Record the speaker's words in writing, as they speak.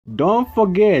Don't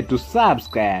forget to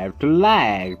subscribe, to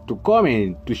like, to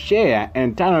comment, to share,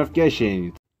 and turn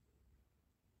notifications.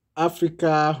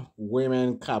 Africa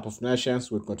Women Cup of Nations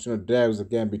will continue there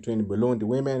again between Burundi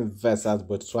women versus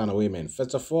Botswana women.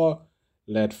 First of all,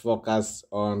 let's focus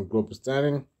on group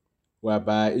standing,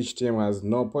 whereby each team has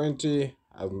no pointy,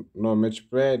 has no match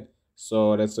played.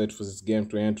 So let's wait for this game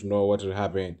to end to know what will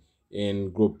happen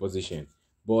in group position.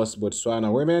 Both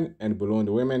Botswana women and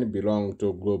Burundi women belong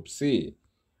to Group C.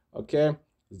 Okay,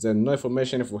 there's no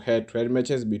information for head-to-head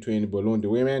matches between Burundi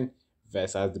women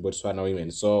versus the Botswana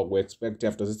women. So we expect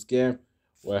after this game,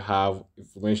 we'll have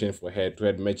information for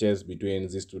head-to-head matches between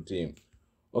these two teams.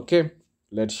 Okay,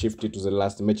 let's shift it to the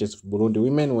last matches for Burundi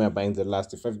women, whereby in the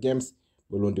last 5 games,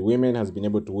 Burundi women has been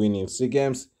able to win in 3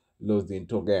 games, lose in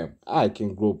 2 games. I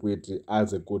can group with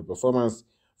as a good performance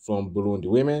from Burundi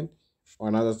women.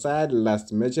 On the other side,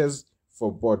 last matches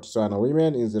for Botswana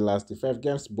women in the last 5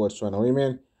 games, Botswana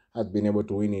women has been able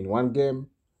to win in 1 game,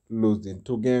 lose in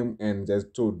 2 games, and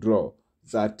just 2 draw.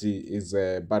 That is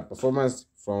a bad performance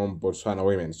from Botswana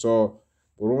women. So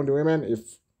Burundi women,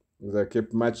 if they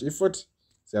keep much effort,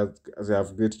 they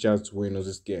have great chance to win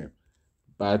this game.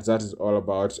 But that is all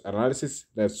about analysis.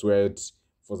 Let's wait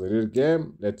for the real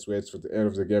game. Let's wait for the end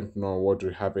of the game to know what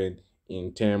will happen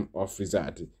in terms of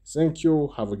result. Thank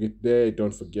you. Have a good day.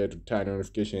 Don't forget to turn on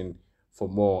notification for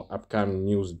more upcoming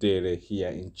news daily here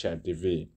in Chat TV.